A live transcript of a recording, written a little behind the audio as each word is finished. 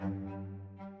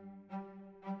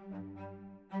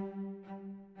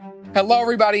Hello,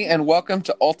 everybody, and welcome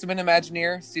to Ultimate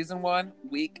Imagineer Season 1,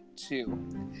 Week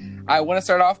 2. I want to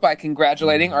start off by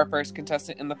congratulating our first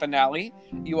contestant in the finale.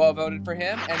 You all voted for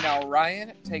him, and now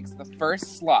Ryan takes the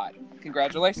first slot.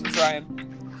 Congratulations,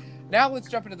 Ryan. Now let's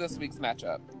jump into this week's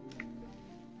matchup.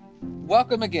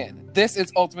 Welcome again. This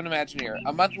is Ultimate Imagineer,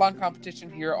 a month-long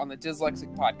competition here on the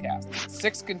Dyslexic Podcast.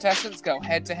 6 contestants go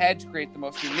head-to-head to create the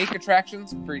most unique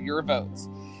attractions for your votes.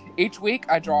 Each week,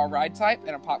 I draw a ride type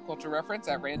and a pop culture reference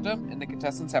at random, and the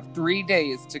contestants have 3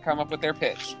 days to come up with their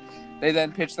pitch. They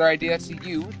then pitch their idea to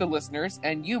you, the listeners,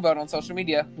 and you vote on social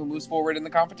media who moves forward in the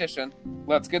competition.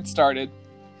 Let's get started.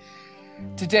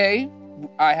 Today,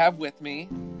 I have with me,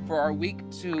 for our Week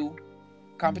 2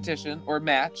 competition, or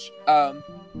match,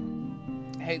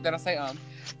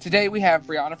 today we have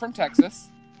Brianna from Texas.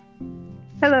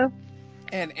 Hello.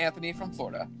 And Anthony from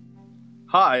Florida.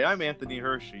 Hi, I'm Anthony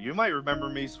Hershey. You might remember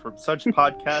me from such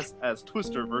podcasts as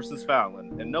Twister vs.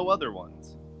 Fallon and no other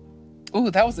ones. Ooh,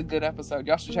 that was a good episode.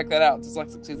 Y'all should check that out.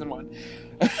 Dyslexic Season 1.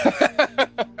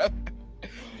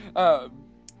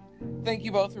 Thank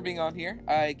you both for being on here.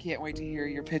 I can't wait to hear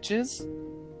your pitches.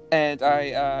 And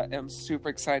I am super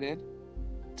excited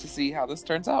to see how this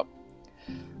turns out.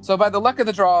 So by the luck of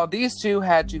the draw, these two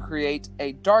had to create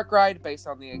a dark ride based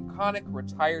on the iconic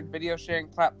retired video sharing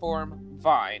platform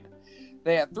Vine.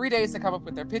 They had 3 days to come up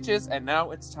with their pitches, and now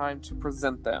it's time to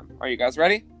present them. Are you guys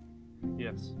ready?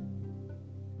 Yes.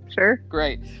 Sure.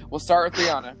 Great. We'll start with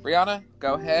Brianna. Brianna,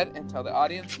 go ahead and tell the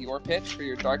audience your pitch for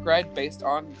your dark ride based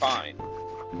on Vine.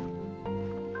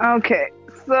 Okay,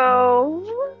 so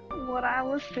what I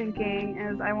was thinking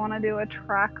is I want to do a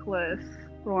trackless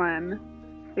one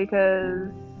because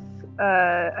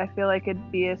I feel like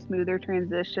it'd be a smoother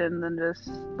transition than just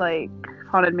like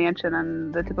Haunted Mansion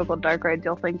and the typical dark rides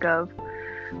you'll think of.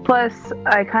 Plus,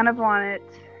 I kind of want it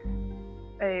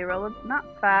not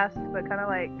fast, but kind of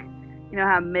like, you know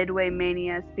how Midway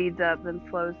Mania speeds up, then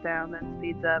slows down, then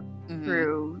speeds up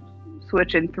through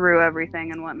switching through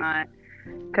everything and whatnot.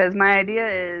 Because my idea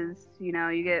is,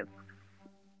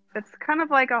 it's kind of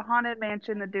like a Haunted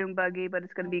Mansion, the Doom Buggy, but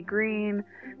it's going to be green.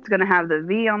 It's going to have the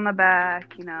V on the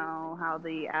back, how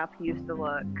the app used to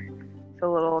look. It's a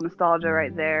little nostalgia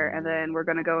right there. And then we're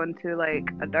going to go into like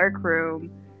a dark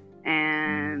room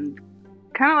and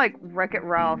kind of like Wreck-It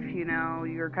Ralph,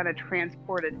 you're kind of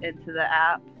transported into the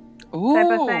app. Ooh,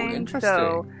 type of thing. Interesting.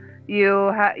 So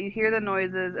you hear the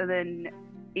noises, and then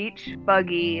each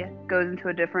buggy goes into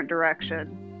a different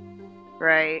direction,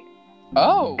 right?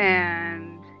 Oh.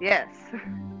 And yes,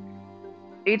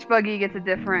 each buggy gets a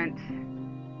different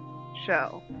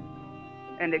show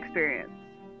and experience.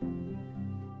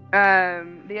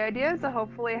 The idea is to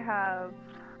hopefully have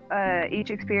each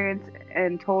experience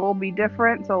in total be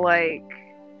different. So like,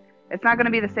 it's not going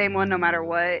to be the same one no matter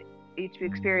what. Each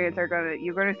experience you're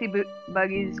gonna see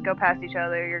buggies go past each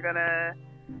other. You're gonna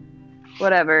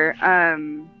whatever.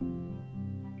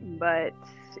 But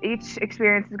each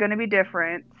experience is going to be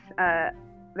different.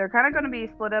 They're kind of going to be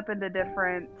split up into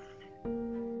different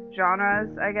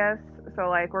genres, I guess. So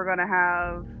like we're going to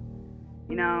have,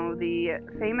 the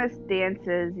famous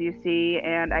dances you see,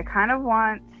 and I kind of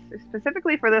want,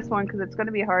 specifically for this one, because it's going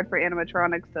to be hard for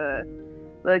animatronics to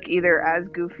look either as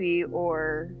goofy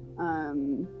or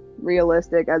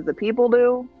realistic as the people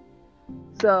do.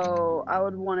 So I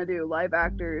would want to do live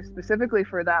actors specifically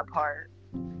for that part.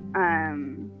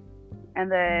 And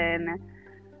then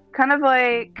kind of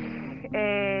like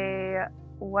a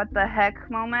what the heck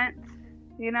moment,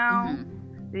 you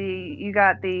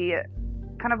got the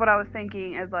kind of what I was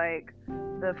thinking is like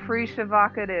the free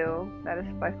Shavakadu. That is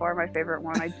by far my favorite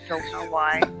one. I don't know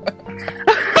why.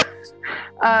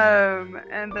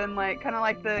 And then like kind of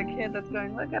like the kid that's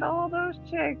going, look at all those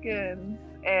chickens,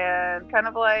 and kind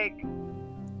of like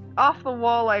off the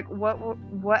wall, like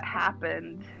what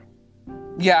happened.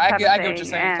 Yeah, I get what you're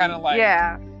saying. Kind of like,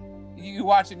 yeah, you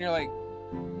watch it and you're like,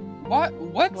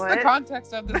 what's the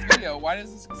context of this video? Why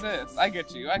does this exist? I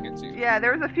get you. Yeah,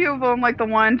 there was a few of them, like the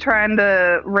one trying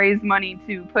to raise money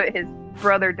to put his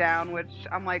brother down, which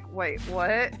I'm like, wait,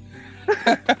 what?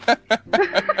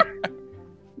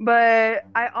 But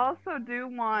I also do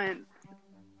want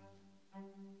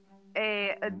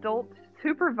a adult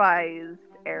supervised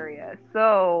area.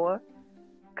 So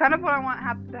kind of what I want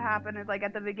to happen is like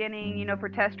at the beginning, for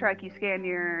Test Track, you scan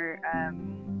your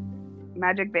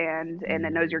Magic Band and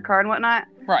it knows your car and whatnot.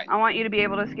 Right. I want you to be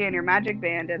able to scan your Magic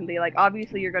Band and be like,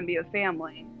 obviously you're going to be a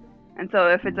family. And so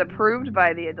if it's approved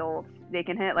by the adults, they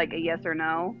can hit like a yes or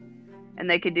no. And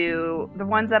they could do the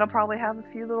ones that'll probably have a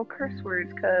few little curse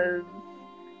words, because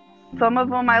some of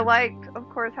them I liked, of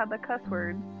course, had the cuss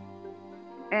words.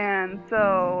 And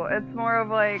so it's more of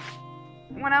like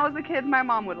when I was a kid, my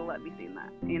mom would have let me see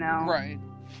that, you know? Right.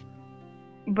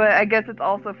 But I guess it's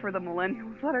also for the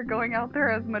millennials that are going out there,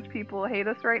 as much people hate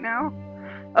us right now.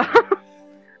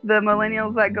 The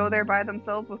millennials that go there by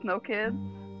themselves with no kids,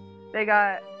 they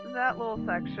got that little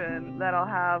section that'll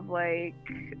have, like,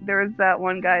 there's that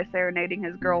one guy serenading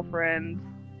his girlfriend,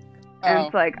 and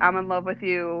it's like, I'm in love with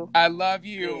you. I love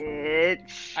you.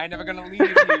 Bitch. I'm never gonna leave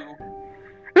you.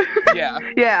 Yeah.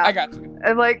 Yeah. I got you.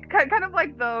 And like, kind of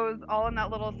like those, all in that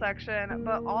little section,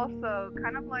 but also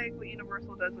kind of like what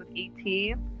Universal does with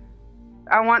ET.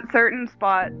 I want certain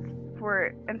spots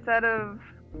where instead of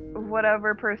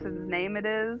whatever person's name it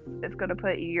is, it's going to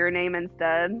put your name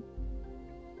instead.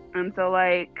 And so,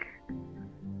 like,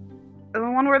 the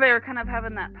one where they were kind of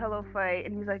having that pillow fight,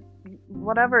 and he's like,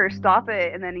 whatever, stop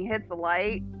it, and then he hits the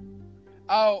light.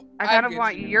 Oh, I kind of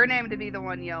want your name to be the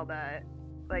one yelled at.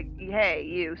 Like, hey,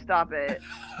 you, stop it.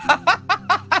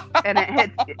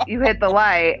 And you hit the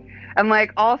light. And,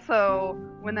 like, also,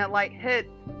 when that light hits,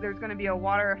 there's going to be a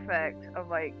water effect of,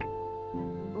 like,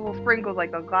 little sprinkles,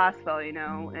 like the glass fell, you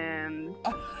know? And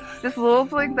just little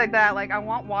things like that. Like, I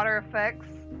want water effects.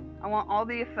 I want all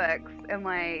the effects. And,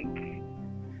 like,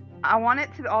 I want it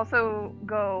to also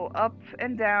go up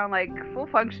and down, like, full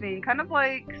functioning, kind of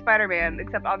like Spider-Man,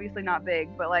 except obviously not big.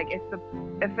 But, like,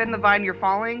 if in the vine you're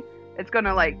falling, it's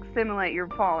gonna, like, simulate you're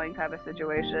falling type of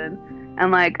situation.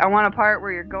 And, like, I want a part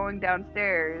where you're going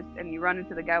downstairs and you run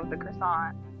into the guy with the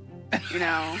croissant, you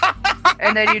know,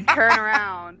 and then you turn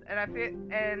around,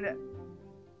 and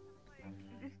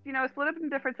just, you know, split up in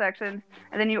different sections,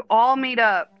 and then you all meet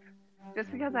up. Just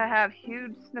because I have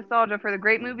huge nostalgia for the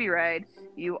Great Movie Ride,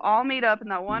 you all meet up in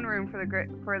that one room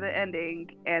for the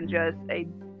ending, and just a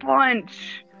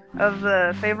bunch of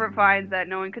the favorite finds that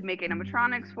no one could make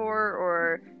animatronics for,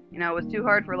 or, you know, it was too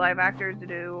hard for live actors to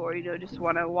do, or, you know, just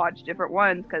want to watch different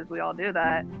ones because we all do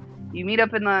that. You meet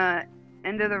up in the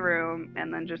end of the room,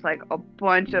 and then just, like, a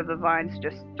bunch of the vines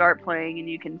just start playing, and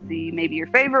you can see maybe your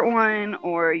favorite one,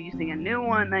 or you see a new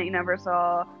one that you never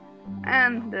saw,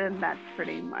 and then that's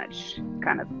pretty much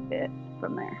kind of it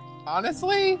from there.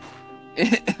 Honestly,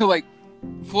 like,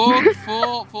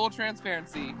 full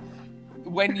transparency.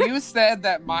 When you said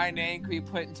that my name could be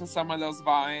put into some of those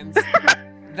vines,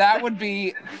 that would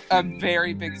be a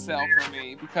very big sell for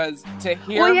me, because to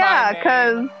hear my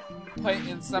name put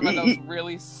in some of those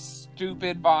really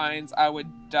stupid vines, I would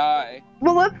die.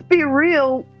 Well, let's be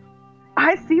real.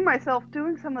 I see myself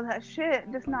doing some of that shit,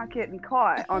 just not getting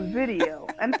caught on video.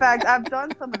 In fact, I've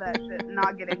done some of that shit,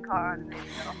 not getting caught on video.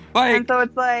 Like, and so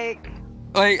it's like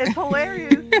it's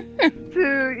hilarious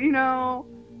to, you know,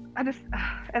 and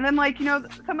then, like, you know,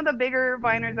 some of the bigger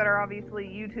viners that are obviously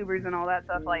YouTubers and all that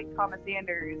stuff, like Thomas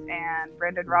Sanders and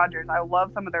Brendan Rogers, I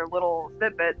love some of their little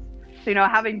snippets. So, you know,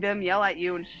 having them yell at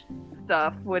you and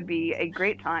stuff would be a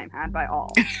great time had by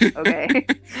all. Okay.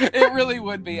 It really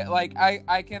would be. Like,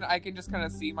 I can just kind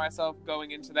of see myself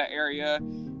going into that area,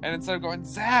 and instead of going,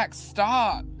 Zach,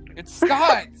 stop. It's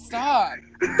Scott, stop.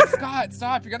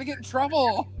 Scott, you're gonna get in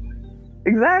trouble.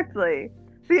 Exactly.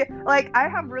 See, like, I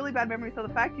have really bad memory, so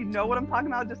the fact you know what I'm talking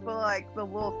about, just for, like, the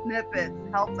little snippets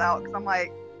helps out, because I'm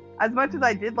like, as much as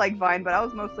I did like Vine, but I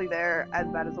was mostly there as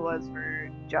bad as it was for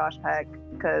Josh Peck,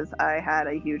 because I had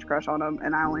a huge crush on him,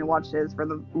 and I only watched his for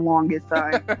the longest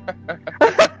time.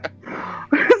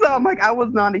 So I'm like, I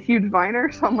was not a huge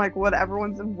Viner, so I'm like, what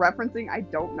everyone's referencing, I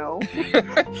don't know.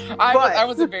 I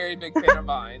was a very big fan of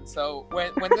Vine, so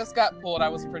when this got pulled, I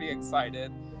was pretty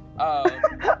excited.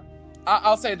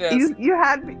 I'll say this: you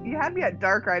had me at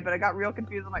Dark Ride, but I got real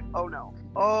confused. I'm like, oh no.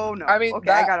 I mean, okay,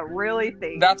 I gotta really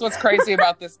think. That's what's crazy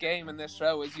about this game and this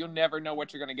show, is you'll never know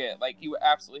what you're gonna get. Like, you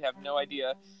absolutely have no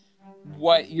idea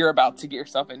what you're about to get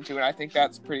yourself into, and I think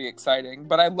that's pretty exciting.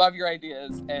 But I love your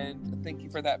ideas, and thank you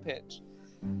for that pitch.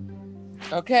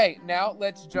 Okay, now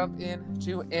let's jump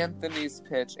into Anthony's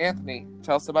pitch. Anthony,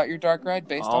 tell us about your Dark Ride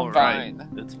based on Vine.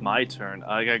 It's my turn.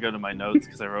 I gotta go to my notes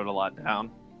because I wrote a lot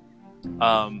down.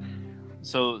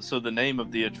 So the name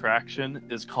of the attraction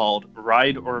is called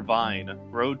Ride or Vine: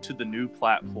 Road to the New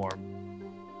Platform.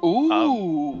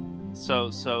 Ooh. So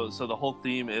the whole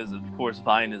theme is, of course,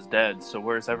 Vine is dead. So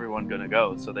where's everyone gonna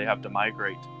go? So they have to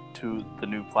migrate to the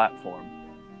new platform.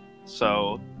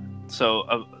 So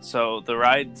the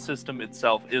ride system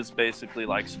itself is basically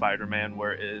like Spider-Man,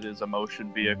 where it is a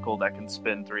motion vehicle that can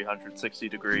spin 360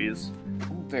 degrees.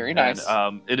 Ooh, very nice.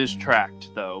 And it is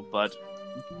tracked though, but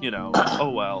you know, oh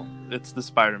well, it's the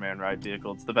Spider-Man ride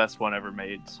vehicle. It's the best one ever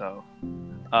made. So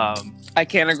I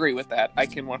can't agree with that. I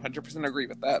can 100% agree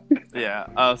with that.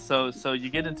 Yeah. So you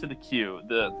get into the queue.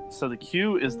 The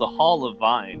queue is the Hall of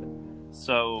Vine.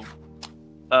 So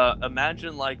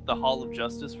imagine like the Hall of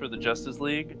Justice for the Justice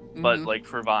League, but Mhm. like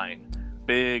for Vine.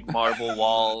 Big marble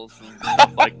walls and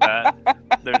stuff like that.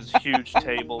 There's a huge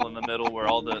table in the middle where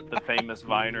all the famous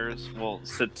Viners will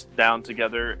sit down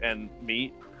together and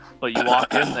meet. But you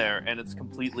walk in there and it's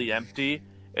completely empty.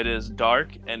 It is dark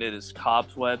and it is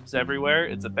cobwebs everywhere.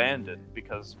 It's abandoned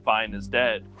because Vine is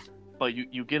dead. But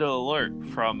you get an alert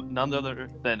from none other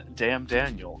than Damn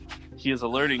Daniel. He is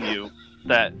alerting you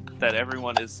that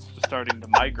everyone is starting to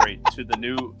migrate to the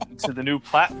new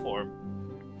platform.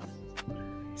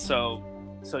 So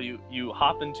you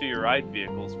hop into your ride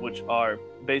vehicles, which are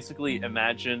basically,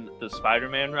 imagine the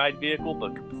Spider-Man ride vehicle,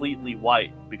 but completely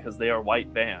white because they are white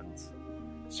vans.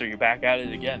 So you're back at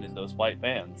it again in those white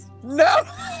vans. No.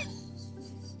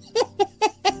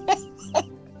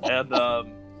 And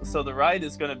so the ride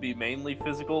is going to be mainly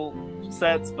physical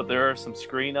sets, but there are some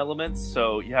screen elements.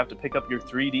 So you have to pick up your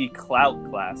 3D clout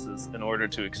glasses in order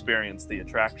to experience the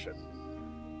attraction.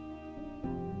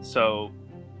 So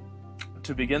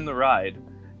to begin the ride,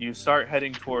 you start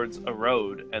heading towards a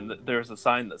road, and there's a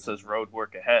sign that says "Road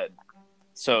Work Ahead."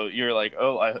 So you're like,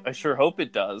 "Oh, I sure hope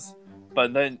it does."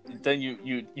 But then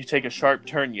you take a sharp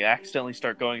turn. You accidentally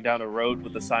start going down a road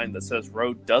with a sign that says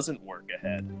 "Road Doesn't Work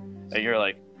Ahead," and you're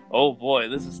like, "Oh boy,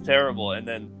 this is terrible." And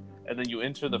then you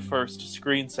enter the first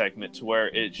screen segment to where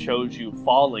it shows you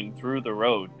falling through the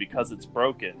road because it's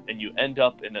broken, and you end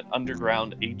up in an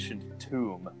underground ancient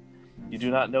tomb. You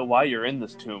do not know why you're in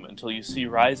this tomb until you see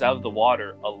rise out of the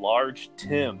water a large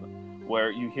Tim,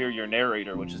 where you hear your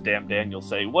narrator, which is Damn Daniel,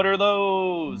 say, "What are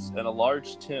those?" And a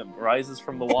large Tim rises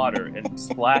from the water and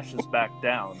splashes back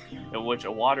down, in which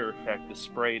a water effect is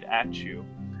sprayed at you.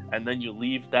 And then you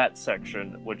leave that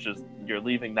section, which is, you're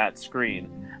leaving that screen,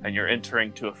 and you're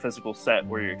entering to a physical set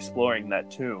where you're exploring that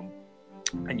tomb.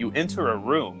 And you enter a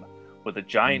room with a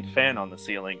giant fan on the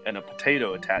ceiling and a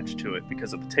potato attached to it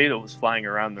because a potato was flying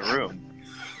around the room.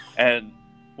 And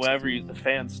whenever the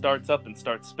fan starts up and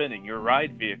starts spinning, your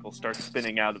ride vehicle starts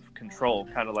spinning out of control,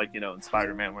 kind of like, in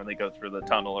Spider-Man when they go through the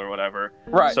tunnel or whatever.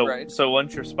 Right, so, right. So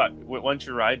once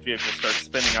your ride vehicle starts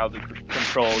spinning out of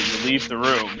control, you leave the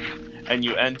room and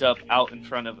you end up out in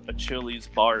front of a Chili's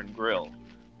bar and grill.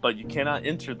 But you cannot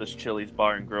enter this Chili's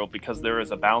bar and grill because there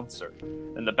is a bouncer.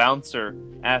 And the bouncer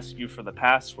asks you for the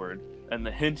password, and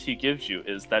the hint he gives you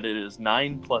is that it is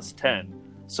 9 plus 10.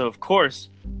 So, of course,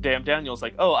 Damn Daniel's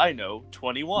like, "Oh, I know,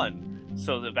 21.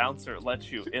 So the bouncer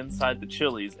lets you inside the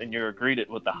Chili's, and you're greeted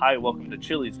with the "Hi, welcome to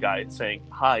Chili's" guy saying,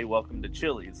 "Hi, welcome to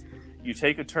Chili's." You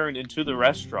take a turn into the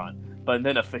restaurant, but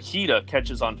then a fajita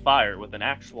catches on fire with an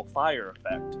actual fire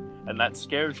effect, and that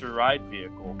scares your ride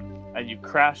vehicle, and you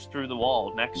crash through the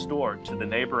wall next door to the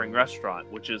neighboring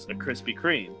restaurant, which is a Krispy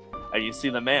Kreme. And you see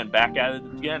the man back at it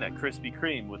again at Krispy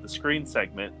Kreme with the screen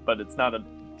segment, but it's not a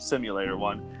simulator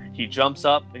one. He jumps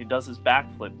up and he does his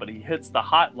backflip, but he hits the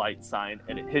hot light sign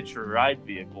and it hits your ride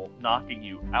vehicle, knocking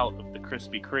you out of the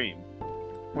Krispy Kreme,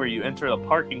 where you enter the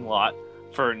parking lot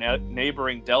for a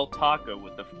neighboring Del Taco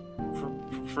with the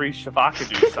free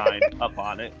Shavakadu sign up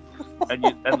on it, and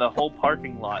the whole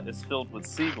parking lot is filled with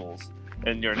seagulls.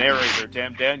 And your narrator,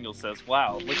 Damn Daniel, says,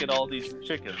 "Wow, look at all these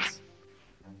chickens."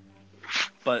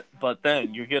 But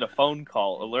then you get a phone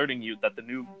call alerting you that the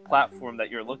new platform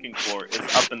that you're looking for is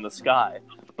up in the sky.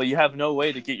 But you have no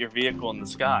way to get your vehicle in the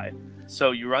sky.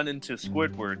 So you run into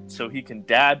Squidward so he can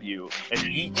dab you and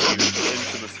eat you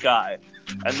into the sky.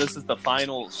 And this is the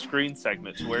final screen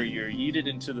segment where you're yeeted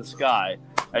into the sky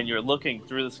and you're looking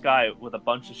through the sky with a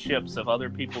bunch of ships of other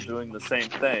people doing the same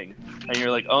thing. And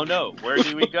you're like, "Oh no, where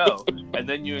do we go?" And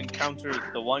then you encounter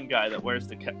the one guy that wears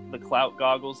the clout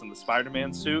goggles and the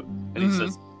Spider-Man suit. And he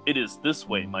says, "It is this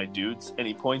way, my dudes." And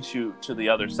he points you to the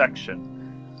other section.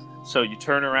 So you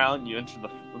turn around, you enter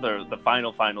the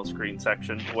final screen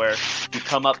section where you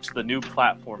come up to the new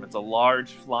platform. It's a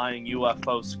large flying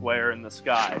UFO square in the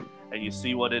sky. And you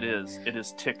see what it is. It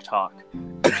is TikTok.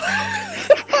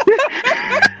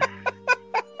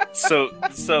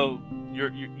 So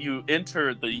you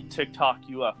enter the TikTok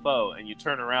UFO and you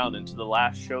turn around into the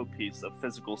last showpiece of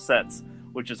physical sets,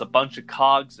 which is a bunch of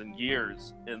cogs and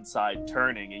gears inside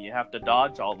turning, and you have to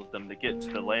dodge all of them to get to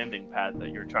the landing pad that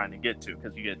you're trying to get to,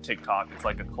 because you get TikTok, it's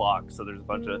like a clock, so there's a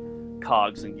bunch of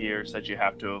cogs and gears that you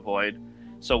have to avoid.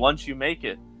 So once you make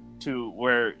it to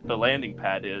where the landing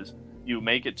pad is, you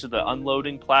make it to the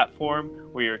unloading platform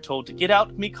where you're told to get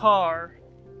out me car.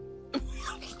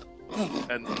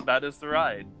 And that is the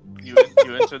ride. You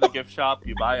enter the gift shop,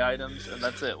 you buy items, and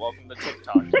that's it. Welcome to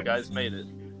TikTok. You guys made it.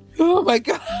 Oh my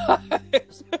god.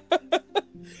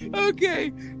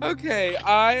 Okay.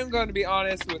 I am going to be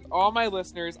honest with all my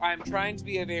listeners. I'm trying to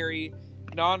be a very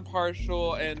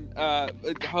non-partial and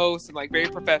host and like very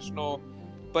professional,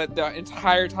 but the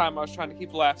entire time I was trying to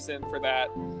keep laughs in for that,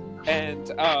 and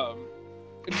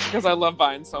just because I love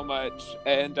Vine so much,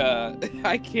 and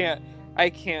I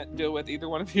can't deal with either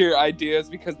one of your ideas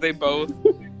because they both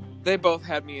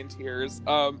had me in tears.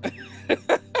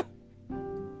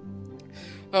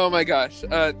 Oh my gosh.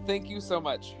 Thank you so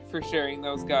much for sharing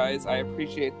those, guys. I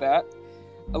appreciate that.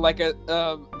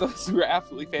 Those were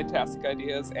absolutely fantastic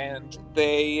ideas, and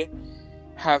they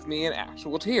have me in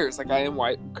actual tears. Like, I am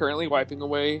currently wiping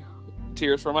away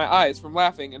tears from my eyes from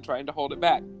laughing and trying to hold it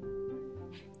back.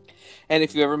 And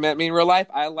if you ever met me in real life,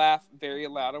 I laugh very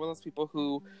loud. I'm one of those people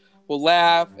who will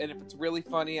laugh, and if it's really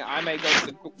funny, I may go to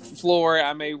the floor,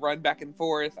 I may run back and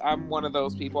forth. I'm one of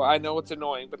those people. I know it's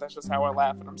annoying, but that's just how I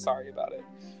laugh, and I'm sorry about it.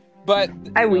 But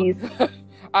I wheeze.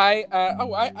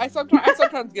 I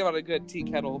sometimes give out a good tea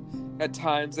kettle at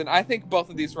times, and I think both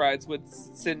of these rides would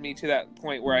send me to that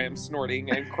point where I am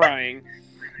snorting and crying,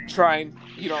 trying,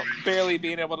 barely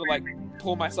being able to like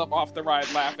pull myself off the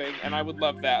ride laughing, and I would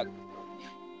love that.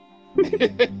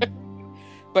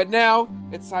 But now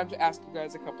it's time to ask you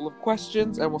guys a couple of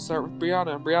questions, and we'll start with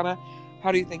Brianna. Brianna,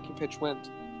 how do you think your pitch went?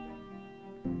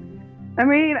 I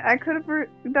mean, I could have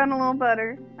done a little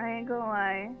better. I ain't gonna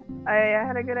lie. I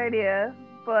had a good idea,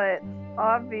 but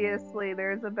obviously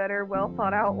there's a better, well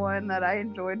thought out one that I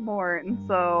enjoyed more, and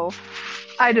so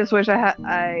I just wish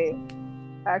I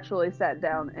actually sat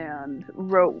down and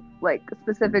wrote like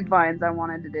specific vines I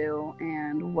wanted to do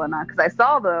and whatnot, because I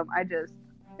saw them, I just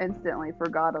instantly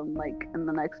forgot them like in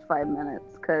the next 5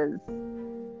 minutes, because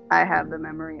I have the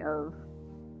memory of,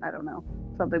 I don't know,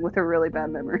 something with a really bad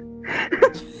memory.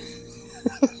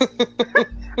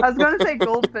 I was going to say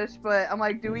goldfish, but I'm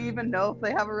like, do we even know if they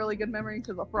have a really good memory?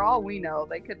 Because for all we know,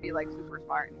 they could be like super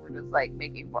smart and we're just like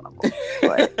making fun of them.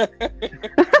 But...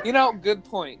 good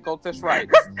point. Goldfish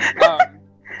rights.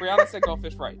 Brianna said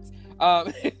goldfish rights.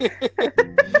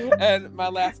 And my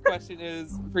last question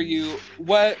is for you.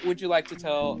 What would you like to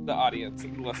tell the audience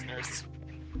and the listeners?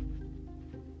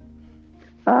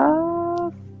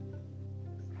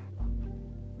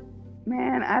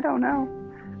 Man, I don't know.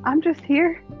 I'm just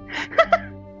here.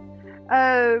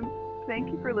 Thank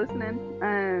you for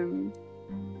listening.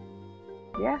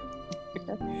 Yeah.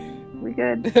 We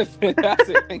good.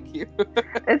 Fantastic, thank you.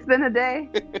 It's been a day.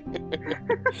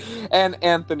 And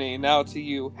Anthony, now to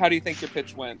you. How do you think your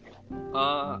pitch went?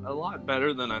 A lot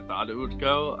better than I thought it would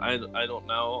go. I don't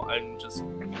know. I'm just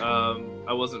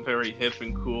I wasn't very hip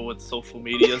and cool with social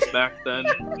medias back then,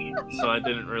 so I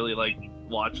didn't really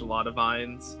watch a lot of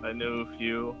Vines. I knew a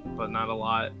few, but not a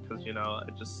lot, because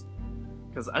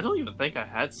I don't even think I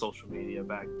had social media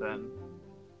back then.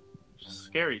 Just a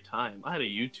scary time. I had a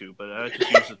YouTube, but I just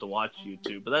used it to watch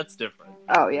YouTube, but that's different.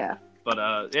 Oh yeah.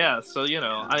 But yeah, so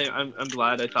I'm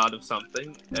glad I thought of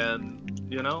something, and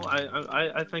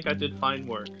I think I did fine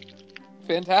work.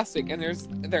 Fantastic. And is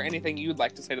there anything you'd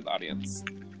like to say to the audience?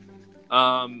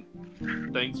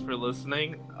 Thanks for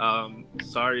listening.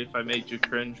 Sorry if I made you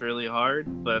cringe really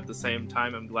hard, but at the same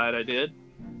time, I'm glad I did.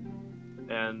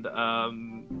 And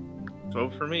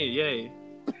vote for me, yay!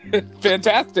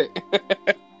 Fantastic.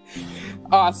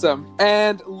 Awesome.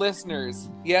 And listeners,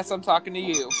 yes, I'm talking to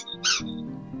you.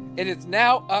 It is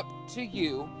now up to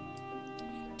you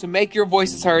to make your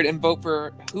voices heard and vote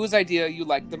for whose idea you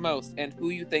like the most and who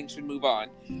you think should move on.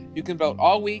 You can vote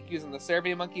all week using the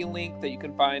SurveyMonkey link that you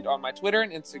can find on my Twitter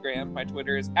and Instagram. My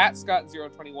Twitter is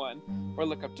 @Scott021, or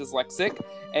look up Dyslexic,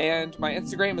 and my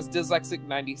Instagram is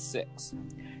Dyslexic96.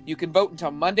 You can vote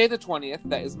until Monday the 20th.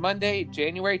 That is Monday,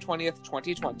 January 20th,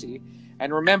 2020.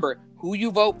 And remember, who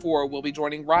you vote for will be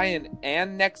joining Ryan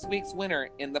and next week's winner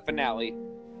in the finale.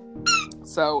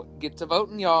 So, get to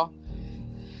voting, y'all.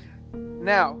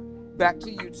 Now, back to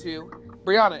you two.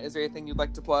 Brianna, is there anything you'd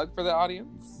like to plug for the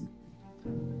audience?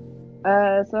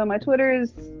 So my Twitter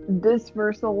is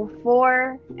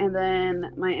Disversal4, and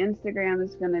then my Instagram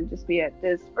is going to just be at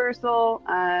Disversal.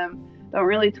 Don't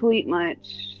really tweet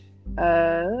much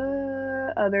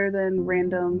other than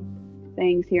random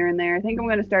things here and there. I think I'm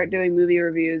going to start doing movie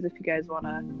reviews if you guys want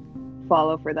to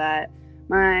follow for that.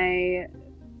 My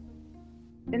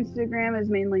Instagram is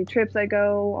mainly trips I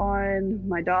go on,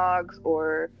 my dogs,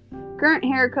 or current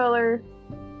hair color,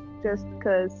 just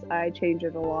because I change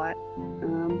it a lot.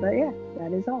 But yeah,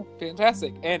 that is all.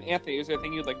 Fantastic. And Anthony, is there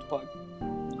anything you'd like to plug?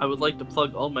 I would like to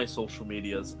plug all my social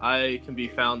medias. I can be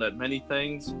found at many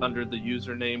things under the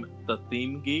username The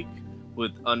Theme Geek,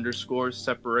 with underscores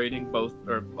separating both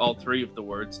or all three of the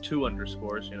words, 2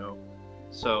 underscores,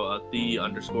 So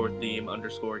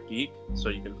the_theme_geek, so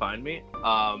you can find me.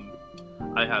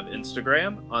 I have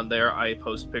Instagram. On there, I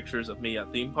post pictures of me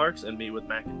at theme parks and me with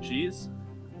mac and cheese.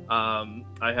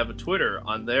 I have a Twitter.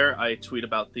 On there, I tweet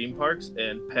about theme parks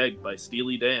and Peg by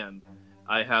Steely Dan.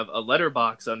 I have a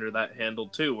letterbox under that handle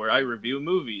too, where I review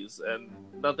movies, and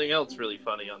nothing else really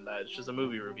funny on that. It's just a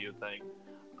movie review thing.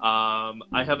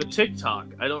 I have a TikTok.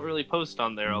 I don't really post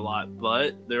on there a lot,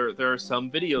 but there are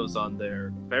some videos on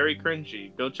there. Very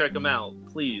cringy. Go check them out,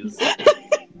 please.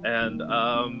 And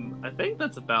I think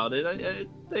that's about it. I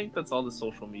think that's all the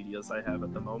social medias I have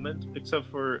at the moment, except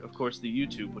for, of course, the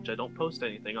YouTube, which I don't post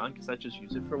anything on because I just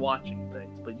use it for watching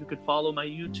things. But you could follow my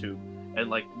YouTube and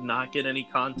like not get any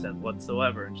content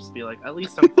whatsoever, and just be like, at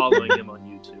least I'm following him on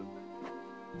YouTube.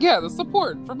 Yeah, the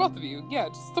support for both of you. Yeah,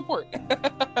 just support.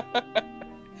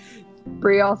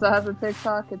 Bree also has a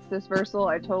TikTok. It's Disversal.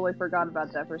 I totally forgot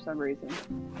about that for some reason.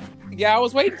 Yeah, I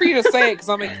was waiting for you to say it because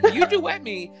I'm like, you duet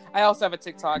me. I also have a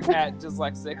TikTok at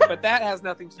Dyslexic, but that has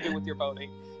nothing to do with your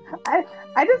voting.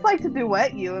 I just like to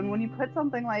duet you, and when you put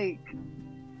something like,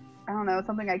 I don't know,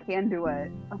 something I can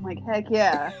duet, I'm like, heck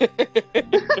yeah.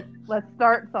 Let's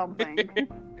start something.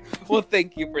 Well,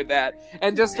 thank you for that.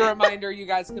 And just a reminder, you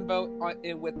guys can vote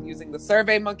with using the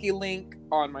SurveyMonkey link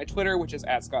on my Twitter, which is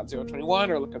at Scott021,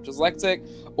 or look up Dyslexic,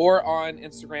 or on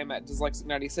Instagram at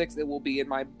Dyslexic96. It will be in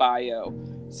my bio.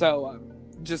 So,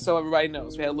 just so everybody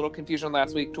knows, we had a little confusion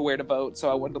last week to where to vote, so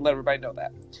I wanted to let everybody know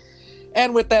that.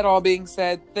 And with that all being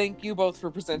said, thank you both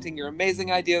for presenting your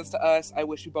amazing ideas to us. I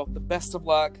wish you both the best of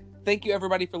luck. Thank you,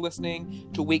 everybody, for listening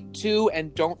to week 2,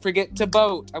 and don't forget to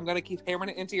vote. I'm going to keep hammering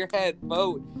it into your head.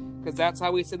 Vote, because that's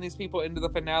how we send these people into the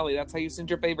finale. That's how you send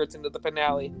your favorites into the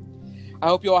finale. I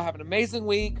hope you all have an amazing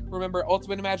week. Remember,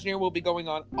 Ultimate Imagineer will be going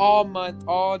on all month,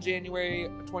 all January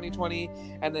 2020,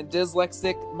 and then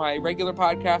Dyslexic, my regular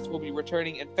podcast, will be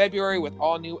returning in February with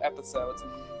all new episodes.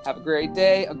 Have a great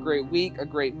day, a great week, a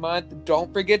great month.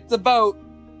 Don't forget to vote.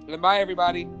 And bye,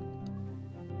 everybody.